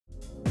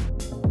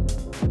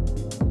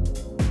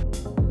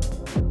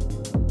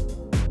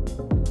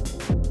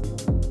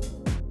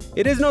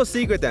It is no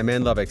secret that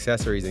men love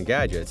accessories and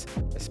gadgets,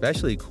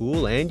 especially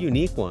cool and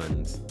unique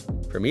ones.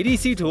 From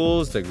EDC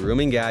tools to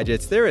grooming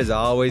gadgets, there is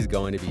always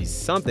going to be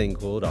something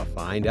cool to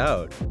find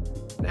out.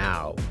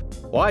 Now,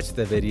 watch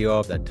the video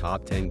of the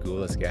top 10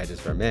 coolest gadgets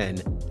for men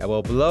that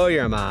will blow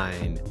your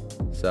mind.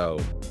 So,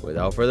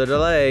 without further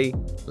delay,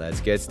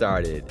 let's get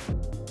started.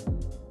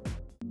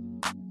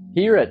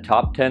 Here at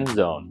Top 10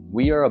 Zone,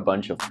 we are a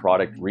bunch of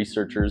product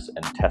researchers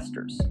and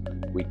testers.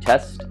 We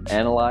test,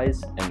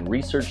 analyze, and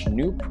research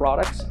new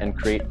products and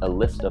create a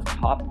list of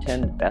top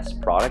 10 best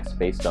products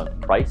based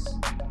on price,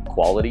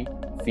 quality,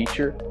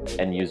 feature,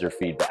 and user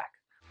feedback.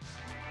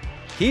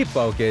 Keep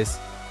focus,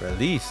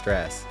 relieve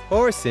stress,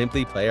 or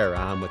simply play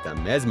around with the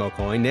Mesmo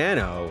Coin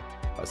Nano,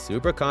 a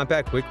super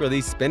compact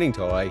quick-release spinning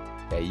toy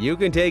that you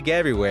can take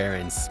everywhere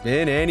and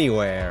spin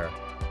anywhere.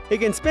 It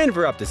can spin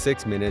for up to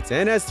 6 minutes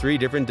and has 3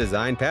 different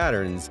design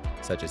patterns,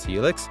 such as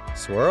helix,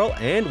 swirl,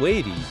 and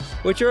wavy,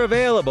 which are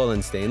available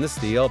in stainless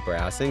steel,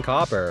 brass, and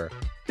copper.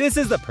 This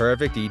is the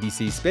perfect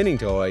EDC spinning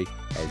toy,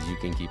 as you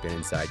can keep it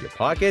inside your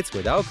pockets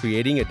without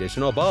creating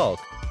additional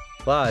bulk.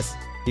 Plus,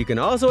 you can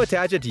also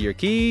attach it to your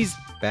keys,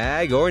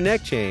 bag, or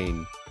neck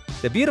chain.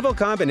 The beautiful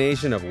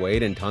combination of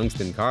weight and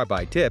tungsten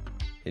carbide tip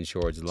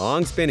ensures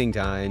long spinning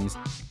times,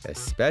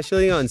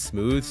 especially on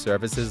smooth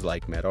surfaces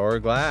like metal or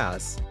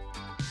glass.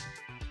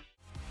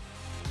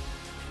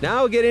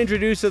 Now get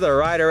introduced to the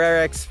Rider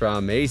RX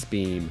from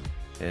AceBeam,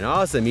 an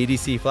awesome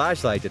EDC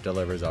flashlight that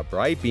delivers a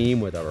bright beam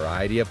with a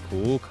variety of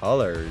cool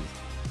colors.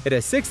 It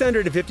has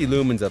 650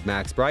 lumens of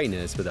max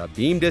brightness with a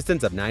beam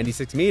distance of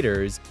 96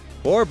 meters,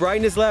 4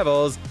 brightness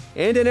levels,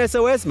 and an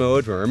SOS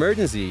mode for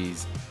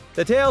emergencies.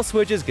 The tail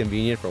switch is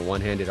convenient for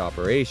one-handed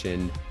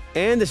operation,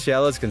 and the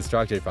shell is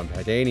constructed from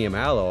titanium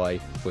alloy,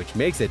 which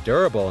makes it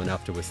durable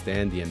enough to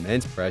withstand the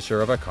immense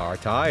pressure of a car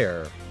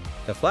tire.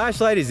 The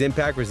flashlight is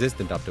impact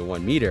resistant up to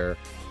 1 meter,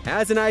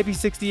 has an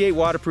IP68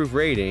 waterproof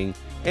rating,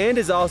 and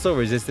is also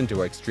resistant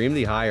to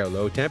extremely high or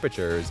low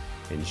temperatures,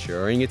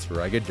 ensuring its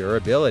rugged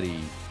durability.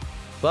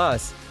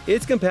 Plus,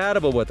 it's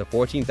compatible with a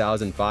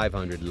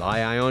 14,500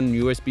 Li-ion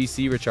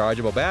USB-C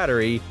rechargeable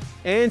battery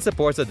and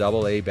supports a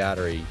AA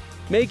battery,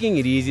 making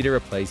it easy to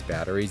replace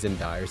batteries in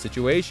dire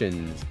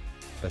situations.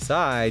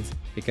 Besides,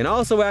 it can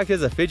also act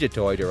as a fidget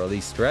toy to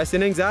release stress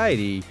and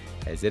anxiety,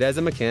 as it has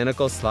a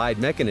mechanical slide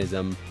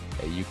mechanism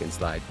that you can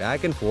slide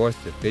back and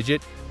forth to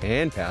fidget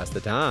and pass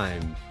the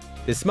time.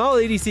 This small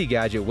EDC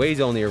gadget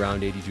weighs only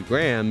around 82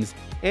 grams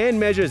and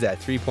measures at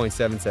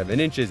 3.77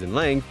 inches in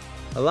length,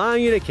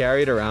 allowing you to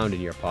carry it around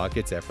in your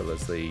pockets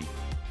effortlessly.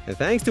 And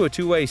thanks to a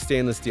two-way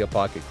stainless steel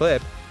pocket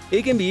clip,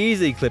 it can be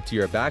easily clipped to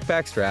your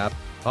backpack strap,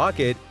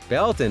 pocket,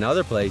 belt, and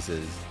other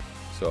places.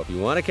 So if you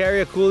want to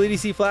carry a cool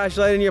EDC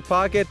flashlight in your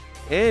pocket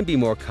and be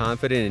more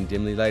confident in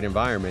dimly lit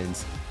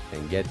environments,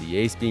 then get the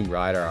AceBeam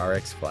Rider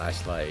RX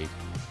flashlight.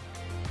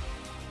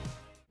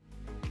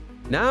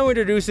 Now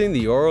introducing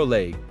the Oro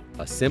Lake,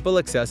 a simple,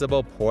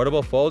 accessible,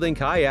 portable folding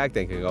kayak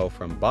that can go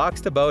from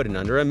box to boat in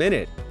under a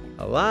minute,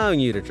 allowing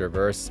you to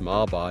traverse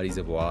small bodies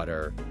of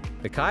water.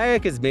 The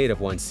kayak is made of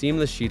one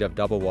seamless sheet of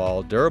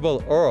double-wall,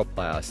 durable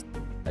Oroplast,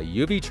 a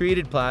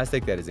UV-treated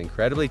plastic that is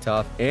incredibly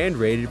tough and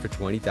rated for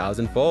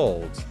 20,000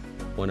 folds.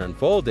 When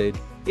unfolded,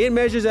 it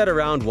measures at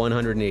around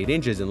 108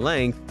 inches in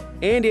length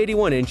and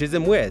 81 inches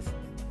in width.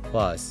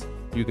 Plus,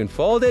 you can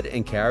fold it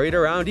and carry it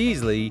around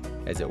easily,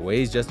 as it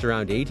weighs just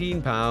around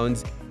 18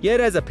 pounds, yet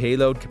has a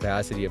payload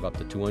capacity of up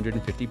to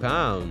 250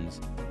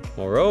 pounds.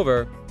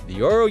 Moreover,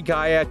 the Oro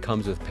kayak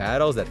comes with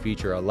paddles that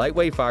feature a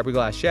lightweight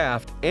fiberglass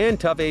shaft and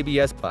tough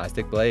ABS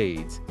plastic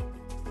blades.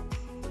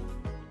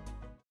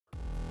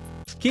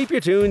 Keep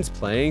your tunes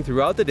playing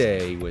throughout the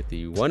day with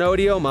the One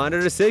Audio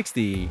Monitor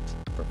 60,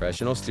 a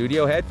professional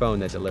studio headphone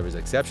that delivers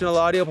exceptional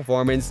audio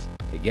performance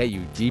to get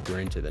you deeper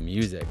into the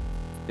music.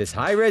 This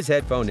high-res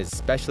headphone is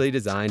specially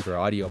designed for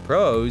audio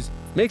pros,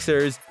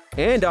 mixers,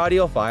 and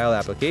audiophile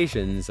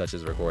applications such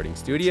as recording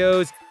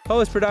studios,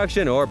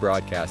 post-production, or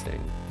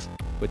broadcasting.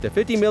 With the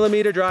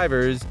 50mm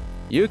drivers,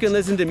 you can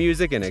listen to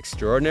music in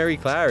extraordinary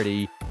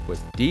clarity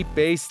with deep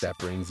bass that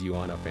brings you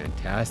on a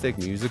fantastic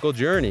musical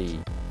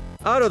journey.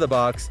 Out of the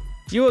box,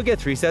 you will get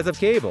 3 sets of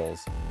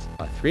cables: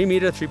 a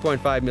 3-meter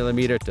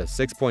 3.5mm to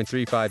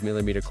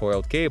 6.35mm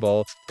coiled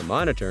cable for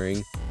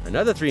monitoring,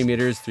 another 3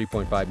 meters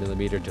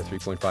 3.5mm to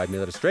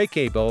 3.5mm straight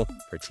cable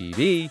for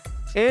TV,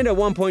 and a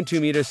 1.2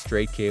 meter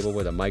straight cable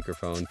with a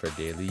microphone for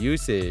daily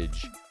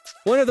usage.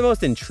 One of the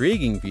most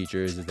intriguing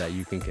features is that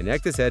you can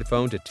connect this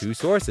headphone to 2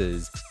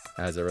 sources.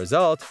 As a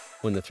result,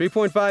 when the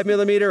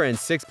 3.5mm and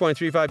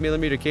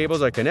 6.35mm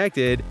cables are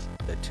connected,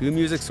 the 2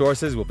 music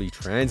sources will be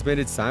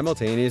transmitted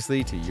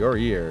simultaneously to your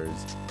ears.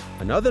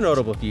 Another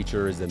notable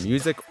feature is the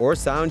music or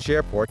sound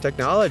share port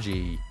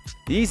technology.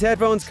 These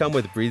headphones come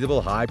with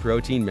breathable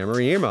high-protein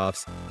memory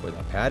earmuffs with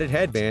a padded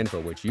headband for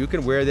which you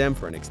can wear them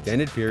for an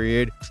extended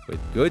period with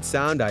good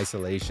sound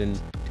isolation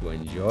to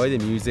enjoy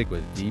the music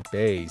with deep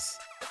bass.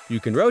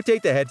 You can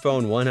rotate the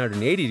headphone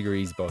 180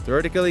 degrees both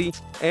vertically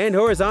and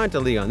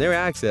horizontally on their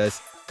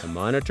axis to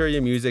monitor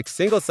your music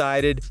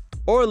single-sided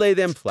or lay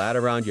them flat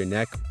around your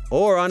neck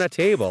or on a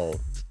table.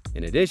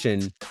 In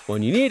addition,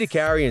 when you need to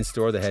carry and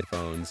store the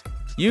headphones,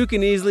 you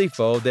can easily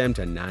fold them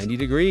to 90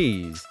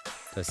 degrees.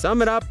 To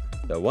sum it up,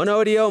 the One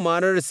Audio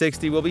Monitor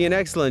 60 will be an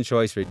excellent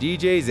choice for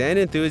DJs and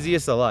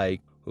enthusiasts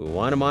alike who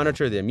want to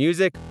monitor their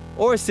music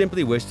or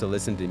simply wish to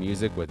listen to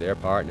music with their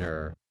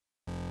partner.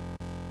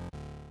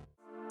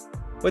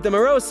 With the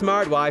Miro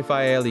Smart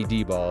Wi-Fi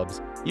LED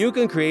bulbs, you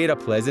can create a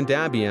pleasant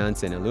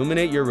ambience and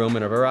illuminate your room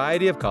in a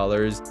variety of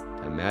colors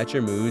to match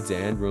your moods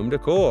and room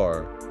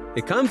decor.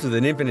 It comes with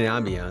an infinite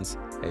ambience,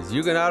 as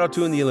you can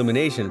auto-tune the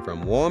illumination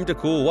from warm to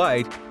cool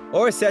white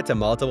or set to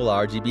multiple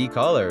RGB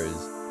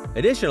colors.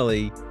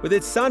 Additionally, with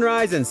its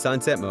sunrise and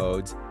sunset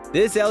modes,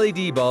 this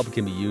LED bulb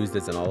can be used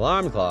as an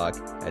alarm clock,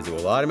 as it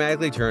will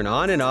automatically turn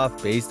on and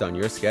off based on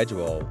your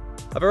schedule.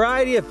 A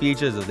variety of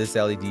features of this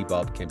LED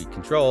bulb can be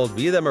controlled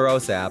via the Miro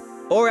app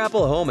or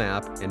Apple Home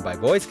app and by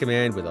voice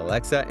command with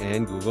Alexa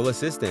and Google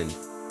Assistant.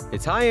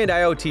 Its high-end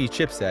IoT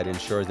chipset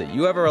ensures that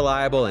you have a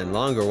reliable and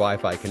longer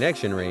Wi-Fi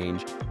connection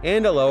range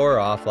and a lower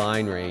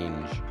offline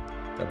range.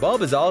 The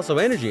bulb is also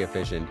energy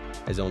efficient,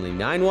 as only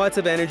 9 watts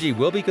of energy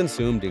will be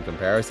consumed in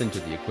comparison to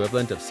the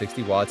equivalent of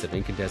 60 watts of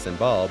incandescent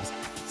bulbs,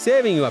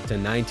 saving you up to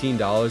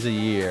 $19 a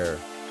year.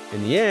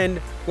 In the end,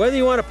 whether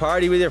you want to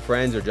party with your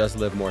friends or just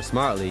live more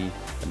smartly,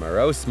 the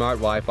Miro Smart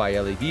Wi-Fi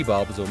LED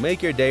bulbs will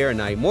make your day or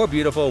night more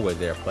beautiful with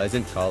their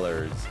pleasant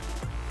colors.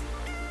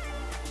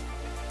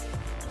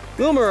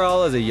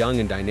 Lumeral is a young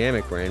and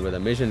dynamic brand with a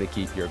mission to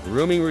keep your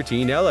grooming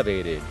routine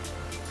elevated.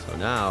 So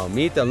now,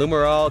 meet the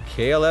Lumeral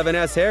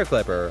K11S hair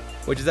clipper,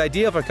 which is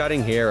ideal for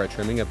cutting hair or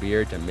trimming a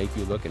beard to make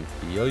you look and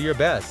feel your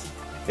best.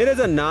 It has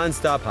a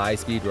non-stop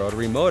high-speed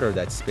rotary motor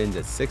that spins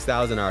at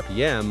 6,000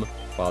 RPM,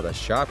 while the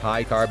sharp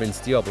high-carbon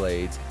steel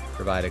blades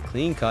provide a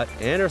clean cut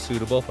and are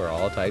suitable for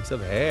all types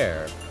of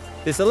hair.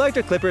 This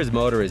electric clipper's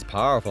motor is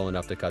powerful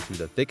enough to cut through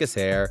the thickest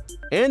hair,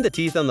 and the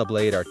teeth on the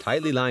blade are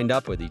tightly lined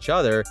up with each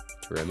other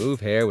to remove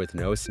hair with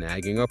no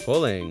snagging or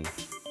pulling.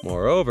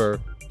 Moreover,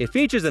 it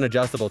features an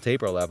adjustable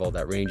taper level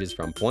that ranges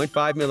from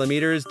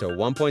 0.5mm to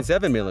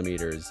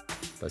 1.7mm.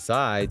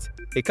 Besides,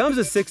 it comes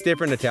with 6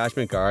 different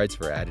attachment guards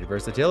for added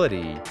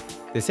versatility.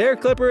 This hair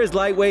clipper is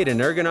lightweight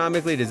and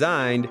ergonomically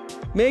designed,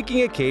 making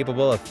it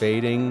capable of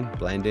fading,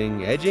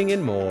 blending, edging,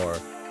 and more.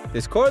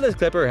 This cordless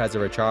clipper has a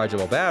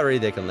rechargeable battery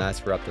that can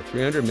last for up to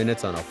 300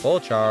 minutes on a full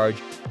charge,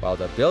 while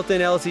the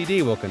built-in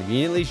LCD will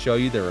conveniently show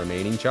you the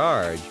remaining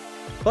charge.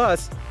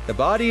 Plus, the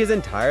body is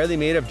entirely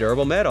made of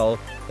durable metal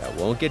that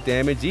won't get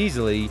damaged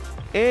easily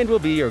and will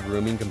be your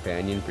grooming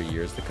companion for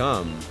years to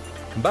come.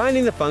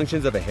 Combining the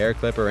functions of a hair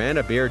clipper and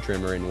a beard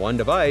trimmer in one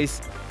device,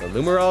 the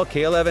Lumeral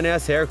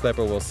K11S hair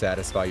clipper will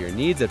satisfy your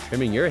needs of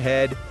trimming your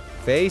head,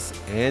 face,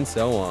 and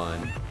so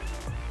on.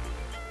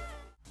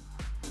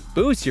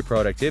 Boost your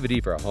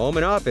productivity for home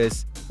and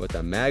office with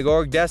the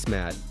Magorg Desk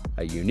Mat,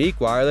 a unique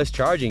wireless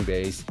charging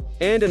base,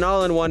 and an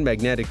all-in-one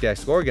magnetic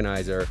desk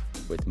organizer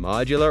with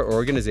modular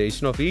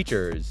organizational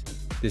features.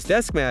 This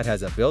desk mat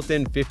has a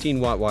built-in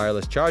 15-watt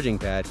wireless charging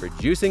pad for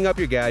juicing up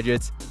your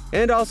gadgets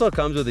and also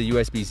comes with a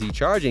USB-C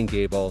charging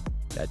cable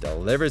that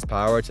delivers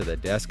power to the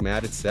desk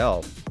mat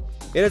itself.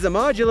 It has a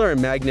modular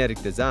and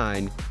magnetic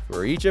design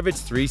where each of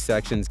its 3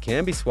 sections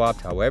can be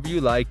swapped however you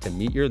like to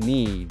meet your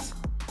needs.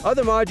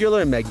 Other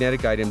modular and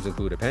magnetic items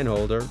include a pen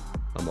holder,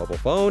 a mobile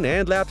phone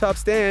and laptop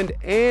stand,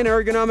 an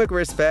ergonomic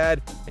wrist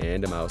pad,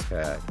 and a mouse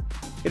pad.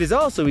 It is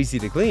also easy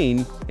to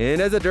clean and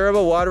has a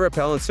durable water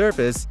repellent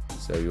surface,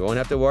 so you won't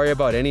have to worry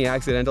about any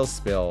accidental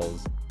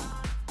spills.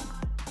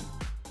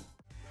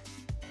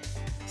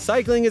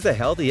 Cycling is a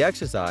healthy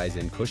exercise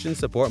and cushions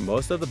support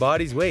most of the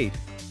body's weight.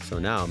 So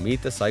now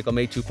meet the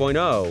CycleMate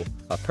 2.0,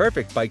 a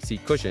perfect bike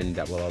seat cushion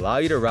that will allow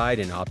you to ride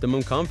in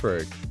optimum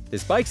comfort.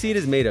 This bike seat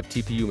is made of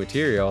TPU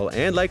material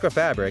and Lycra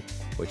fabric,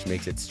 which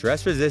makes it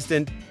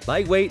stress-resistant,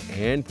 lightweight,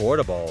 and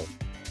portable.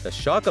 The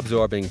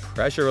shock-absorbing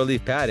pressure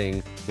relief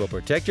padding will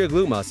protect your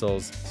glute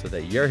muscles so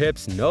that your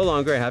hips no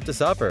longer have to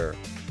suffer.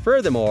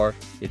 Furthermore,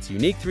 its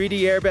unique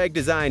 3D airbag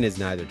design is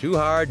neither too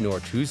hard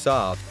nor too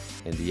soft,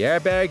 and the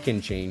airbag can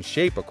change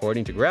shape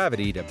according to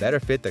gravity to better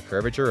fit the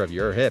curvature of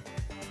your hip.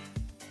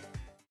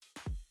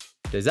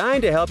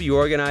 Designed to help you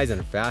organize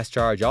and fast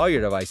charge all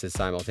your devices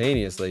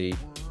simultaneously,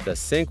 the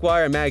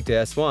SyncWire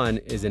Magta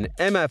S1 is an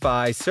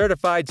MFI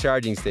certified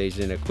charging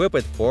station equipped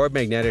with 4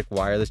 magnetic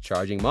wireless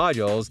charging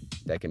modules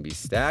that can be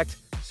stacked,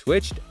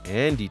 switched,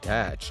 and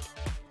detached.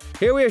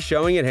 Here we are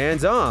showing it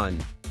hands-on.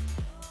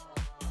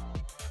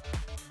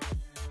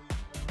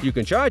 You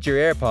can charge your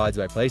AirPods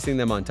by placing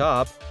them on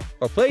top,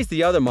 or place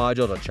the other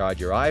module to charge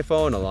your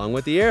iPhone along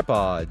with the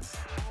AirPods.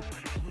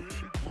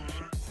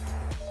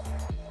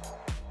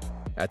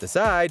 At the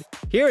side,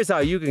 here is how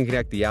you can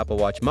connect the Apple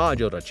Watch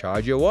module to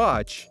charge your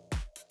watch.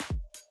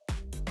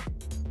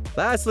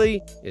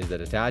 Lastly is the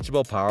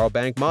detachable power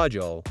bank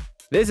module.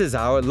 This is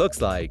how it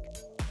looks like.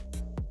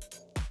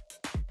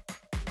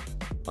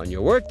 On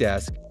your work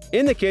desk,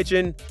 in the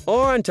kitchen,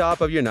 or on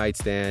top of your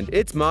nightstand,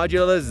 its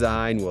modular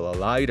design will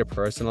allow you to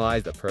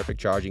personalize the perfect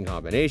charging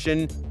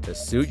combination to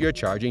suit your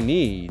charging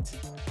needs.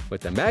 With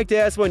the Magda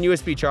S1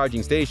 USB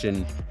charging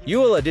station, you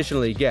will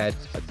additionally get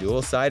a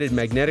dual-sided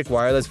magnetic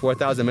wireless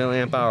 4000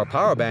 mAh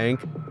power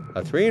bank,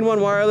 a 3-in-1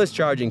 wireless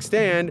charging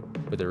stand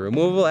with a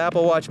removable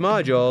Apple Watch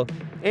module,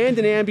 and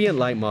an ambient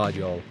light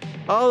module,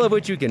 all of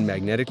which you can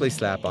magnetically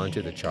slap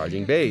onto the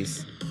charging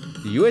base.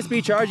 The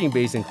USB charging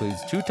base includes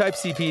 2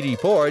 Type-C PD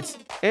ports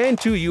and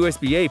 2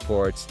 USB-A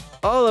ports,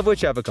 all of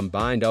which have a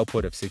combined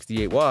output of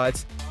 68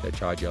 watts to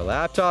charge your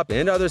laptop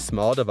and other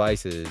small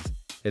devices.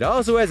 It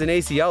also has an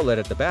AC outlet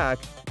at the back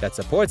that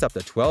supports up to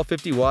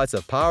 1250 watts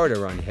of power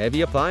to run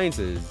heavy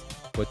appliances.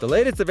 With the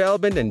latest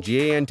development in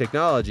GaN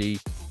technology,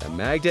 the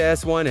Magda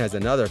S1 has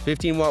another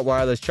 15-watt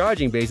wireless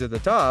charging base at the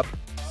top,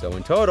 so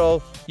in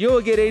total, you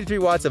will get 83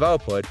 watts of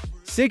output,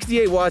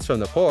 68 watts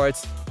from the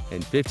ports,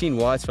 and 15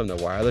 watts from the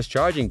wireless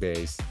charging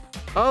base.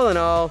 All in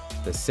all,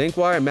 the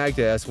SyncWire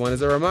Magda S1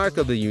 is a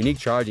remarkably unique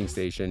charging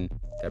station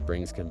that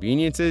brings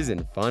conveniences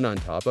and fun on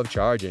top of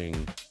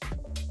charging.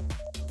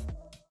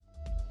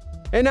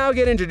 And now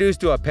get introduced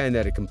to a pen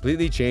that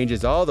completely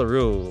changes all the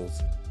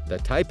rules. The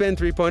Type Pen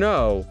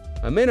 3.0,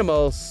 a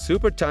minimal,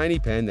 super tiny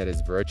pen that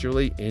is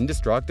virtually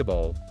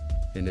indestructible.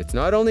 And it's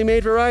not only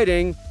made for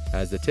writing,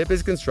 as the tip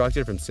is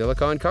constructed from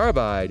silicon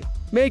carbide,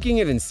 making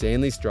it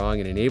insanely strong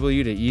and enable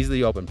you to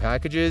easily open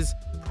packages,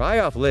 pry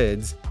off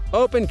lids,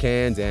 open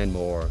cans, and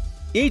more.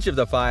 Each of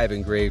the 5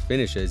 engraved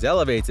finishes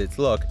elevates its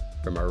look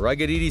from a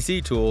rugged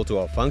EDC tool to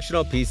a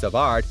functional piece of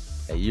art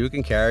that you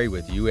can carry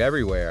with you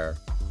everywhere.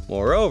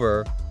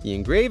 Moreover, the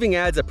engraving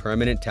adds a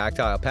permanent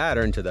tactile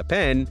pattern to the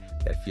pen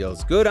that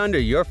feels good under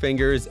your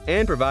fingers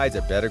and provides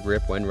a better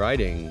grip when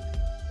writing.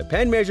 The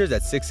pen measures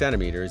at 6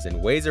 centimeters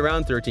and weighs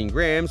around 13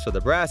 grams for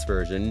the brass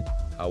version.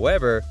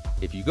 However,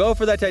 if you go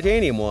for the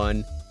titanium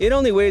one, it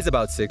only weighs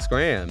about 6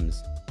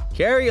 grams.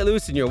 Carry it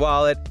loose in your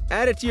wallet,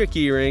 add it to your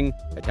keyring,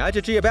 attach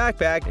it to your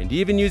backpack, and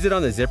even use it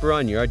on the zipper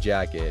on your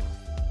jacket.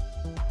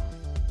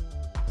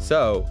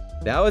 So,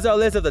 that was our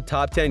list of the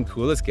top 10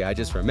 coolest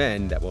gadgets for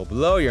men that will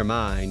blow your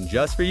mind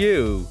just for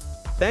you.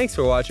 Thanks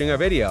for watching our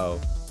video.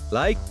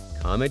 Like,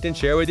 comment, and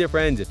share with your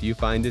friends if you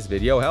find this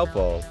video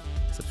helpful.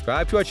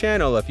 Subscribe to our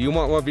channel if you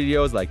want more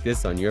videos like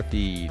this on your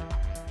feed.